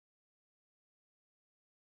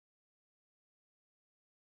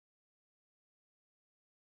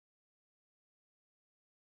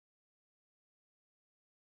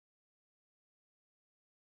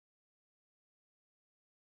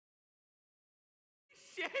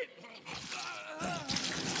shit!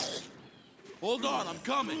 Hold on, I'm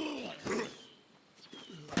coming.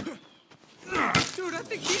 Dude, I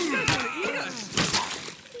think these guys want to eat us!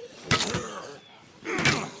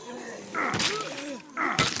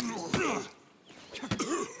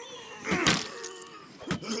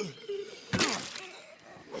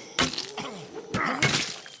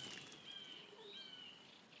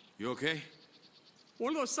 You okay?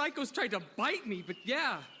 One of those psychos tried to bite me, but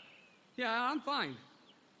yeah. Yeah, I'm fine.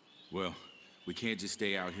 Well, we can't just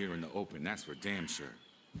stay out here in the open, that's for damn sure.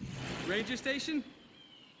 Ranger station?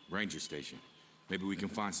 Ranger station. Maybe we can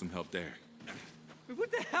find some help there. Wait,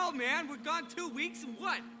 what the hell, man? We're gone 2 weeks and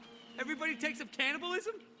what? Everybody takes up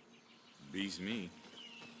cannibalism? Beats me.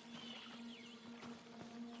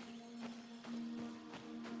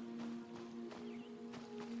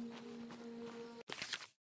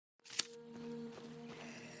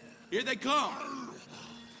 Here they come!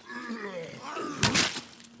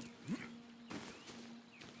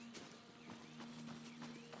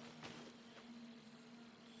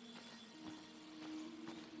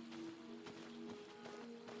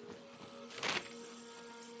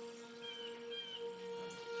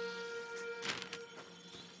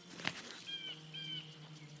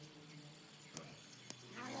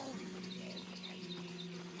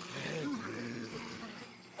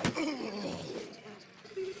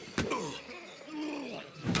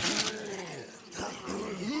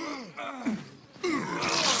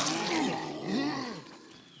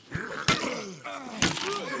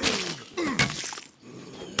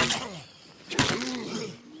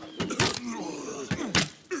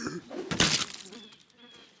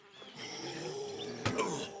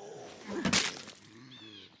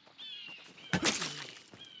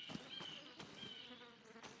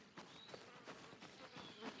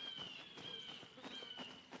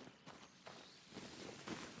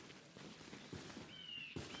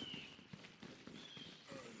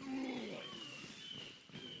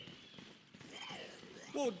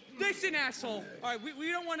 Well, listen, asshole. All right,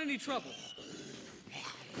 we don't want any trouble.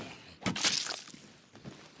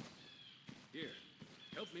 Here,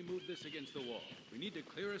 help me move this against the wall. We need to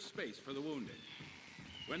clear a space for the wounded.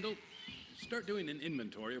 Wendell, start doing an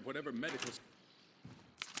inventory of whatever medical...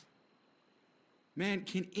 Man,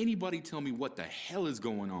 can anybody tell me what the hell is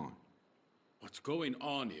going on? What's going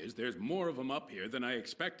on is there's more of them up here than I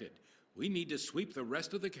expected. We need to sweep the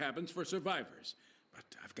rest of the cabins for survivors. But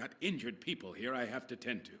I've got injured people here I have to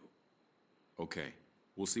tend to. Okay,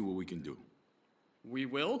 we'll see what we can do. We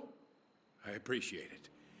will? I appreciate it.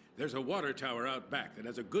 There's a water tower out back that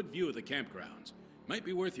has a good view of the campgrounds. Might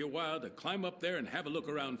be worth your while to climb up there and have a look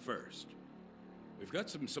around first. We've got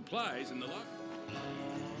some supplies in the locker.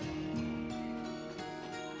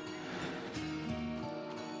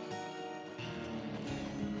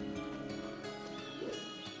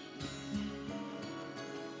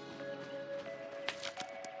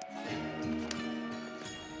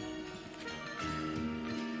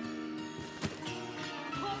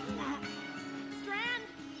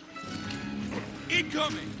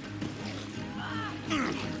 Incoming!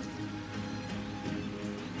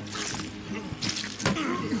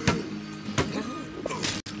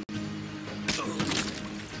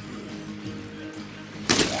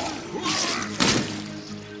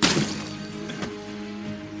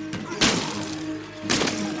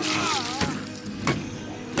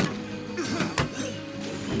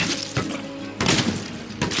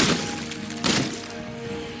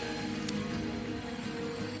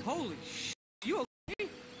 Holy sh**, you okay?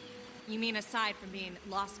 You mean aside from being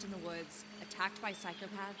lost in the woods, attacked by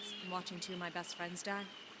psychopaths, and watching two of my best friends die?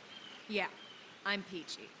 Yeah, I'm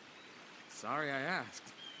peachy. Sorry I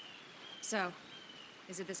asked. So,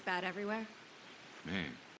 is it this bad everywhere?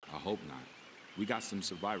 Man, I hope not. We got some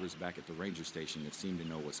survivors back at the ranger station that seem to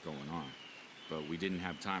know what's going on, but we didn't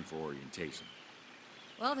have time for orientation.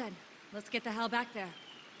 Well then, let's get the hell back there.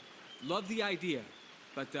 Love the idea,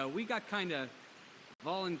 but we got kinda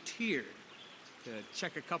volunteered to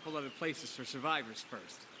check a couple other places for survivors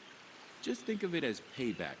first. Just think of it as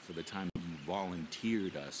payback for the time you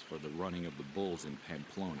volunteered us for the running of the bulls in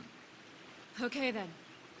Pamplona. Okay then.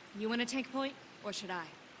 You want to take point, or should I?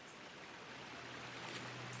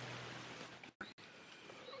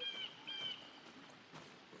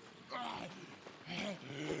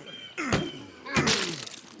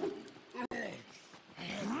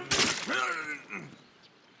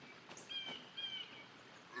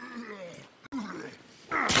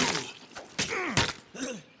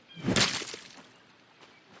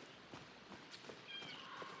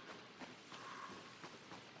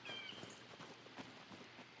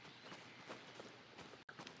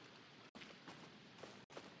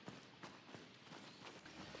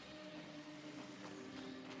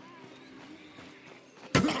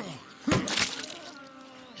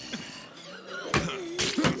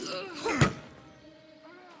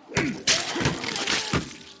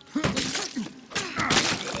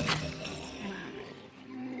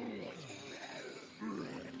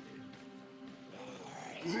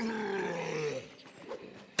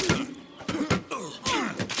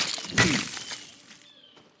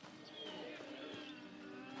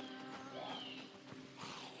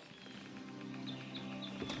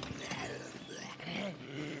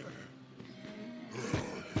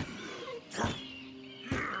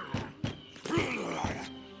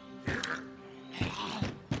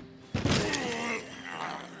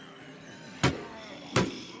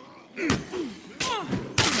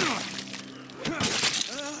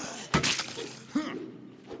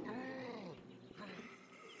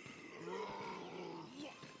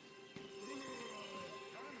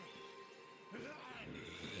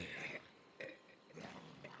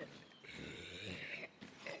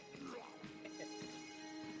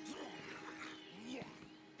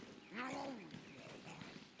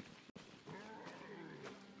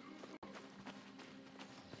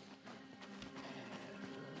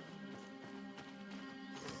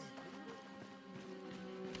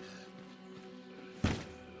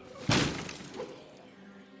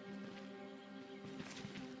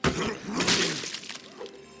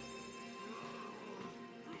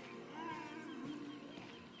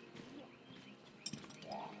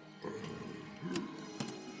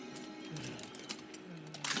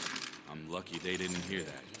 lucky they didn't hear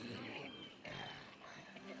that.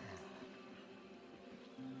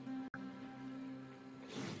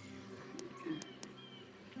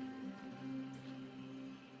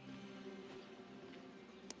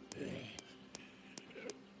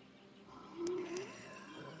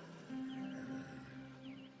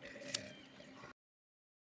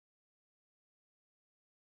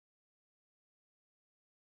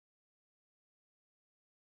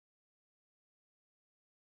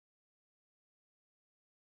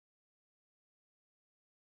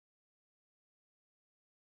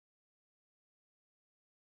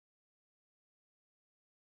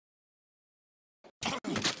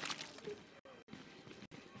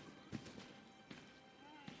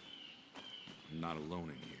 I'm not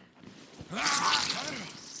alone in here.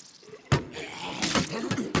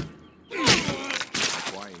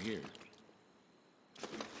 Quiet here.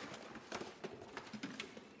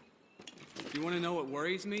 You want to know what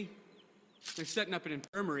worries me? They're setting up an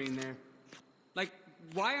infirmary in there. Like,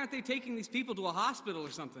 why aren't they taking these people to a hospital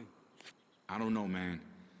or something? I don't know, man.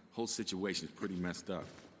 Whole situation's pretty messed up.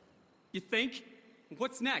 You think?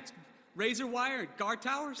 What's next? Razor wire and guard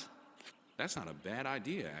towers? That's not a bad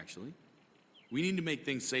idea, actually. We need to make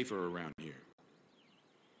things safer around here.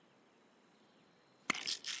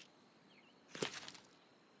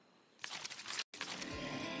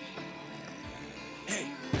 Hey,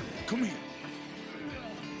 come here.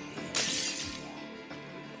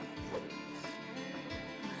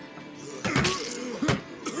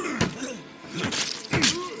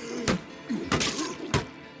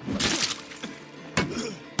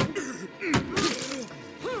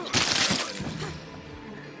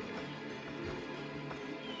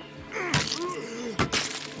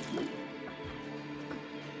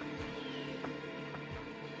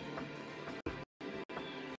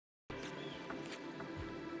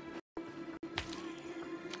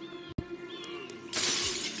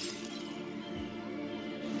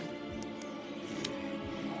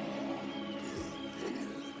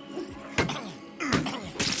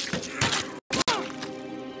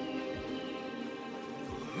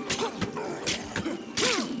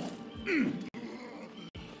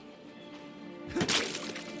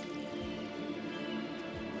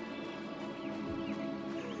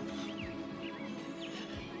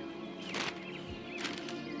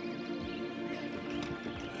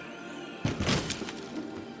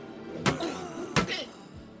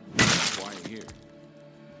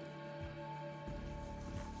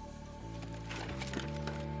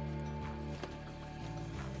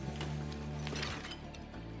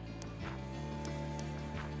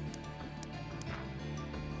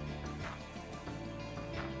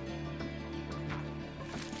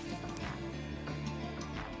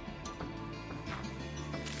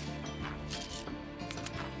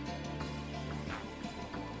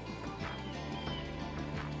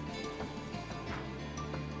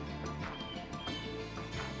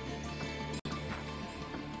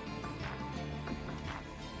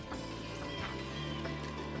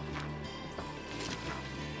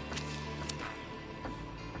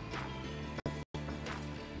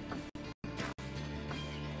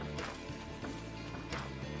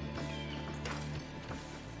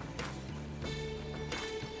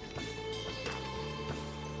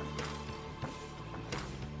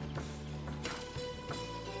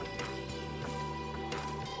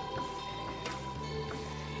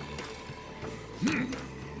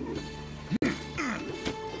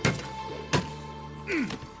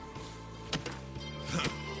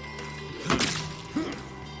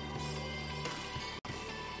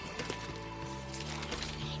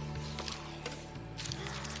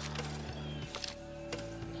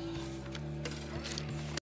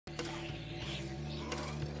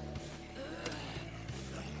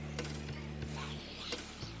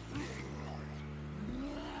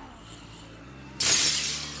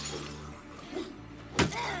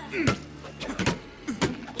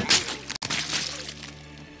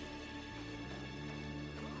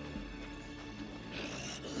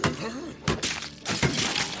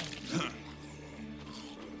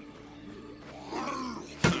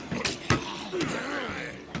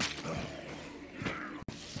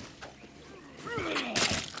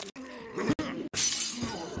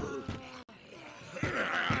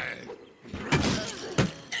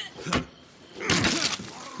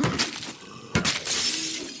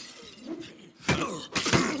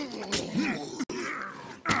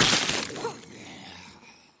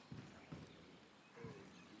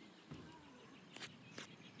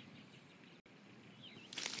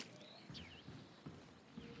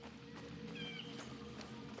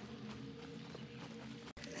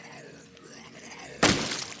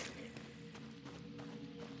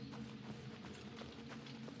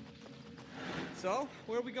 So,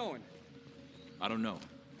 where are we going? I don't know.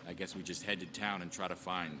 I guess we just head to town and try to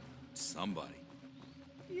find somebody.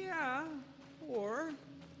 Yeah, or...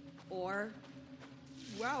 Or?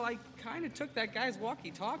 Well, I kind of took that guy's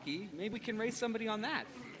walkie-talkie. Maybe we can raise somebody on that.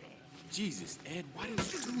 Jesus, Ed, why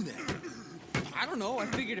did you do that? I don't know. I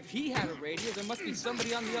figured if he had a radio, there must be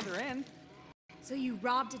somebody on the other end. So you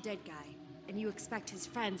robbed a dead guy, and you expect his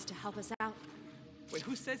friends to help us out? Wait,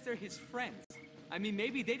 who says they're his friends? I mean,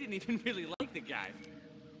 maybe they didn't even really like the guy.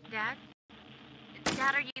 Dad?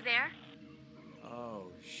 Dad, are you there? Oh,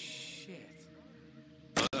 shit.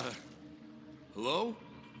 Hello?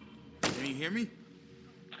 Can you hear me?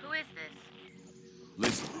 Who is this?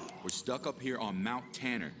 Listen, we're stuck up here on Mount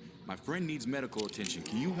Tanner. My friend needs medical attention.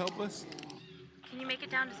 Can you help us? Can you make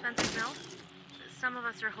it down to Spencer's Mill? Some of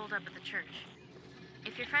us are holed up at the church.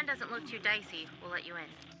 If your friend doesn't look too dicey, we'll let you in.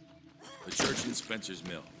 The church in Spencer's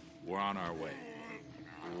Mill. We're on our way.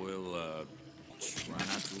 We'll, try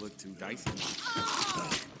not to look too dicey.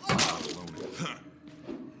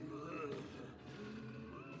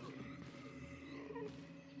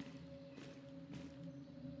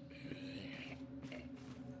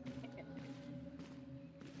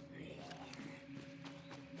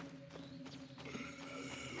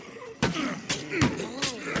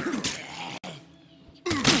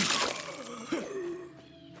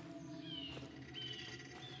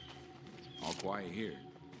 All quiet here.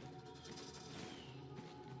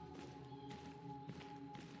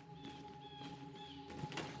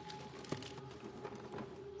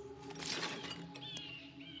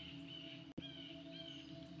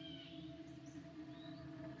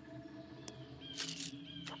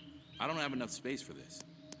 I don't have enough space for this.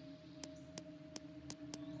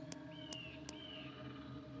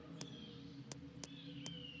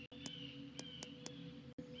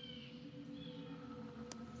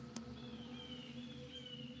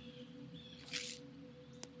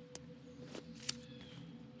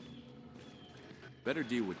 Better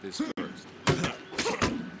deal with this first.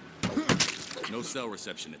 No cell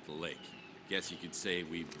reception at the lake. Guess you could say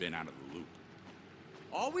we've been out of the loop.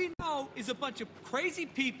 All we know is a bunch of crazy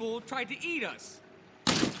people tried to eat us.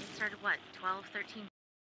 It started, what, 12, 13?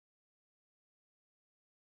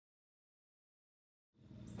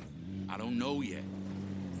 I don't know yet.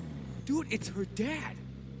 Dude, it's her dad.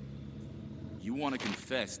 You want to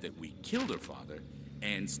confess that we killed her father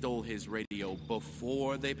and stole his radio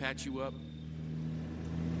before they patch you up?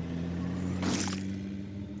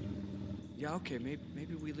 Yeah, okay,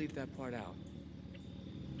 maybe we leave that part out.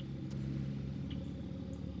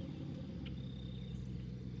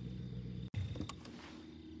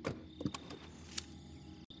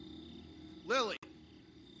 Lily,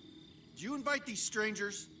 did you invite these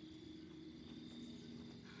strangers?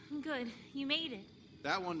 Good, you made it.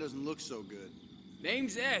 That one doesn't look so good.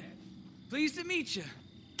 Name's Ed. Pleased to meet you.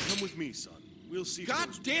 Come with me, son. We'll see. God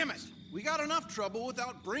damn it! We got enough trouble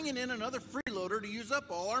without bringing in another freeloader to use up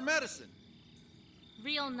all our medicine.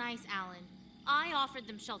 Real nice, Alan. I offered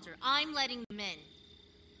them shelter. I'm letting them in.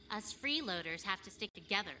 Us freeloaders have to stick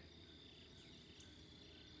together.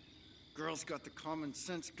 Girl's got the common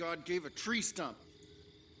sense God gave a tree stump.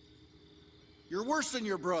 You're worse than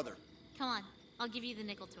your brother. Come on, I'll give you the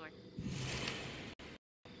nickel tour.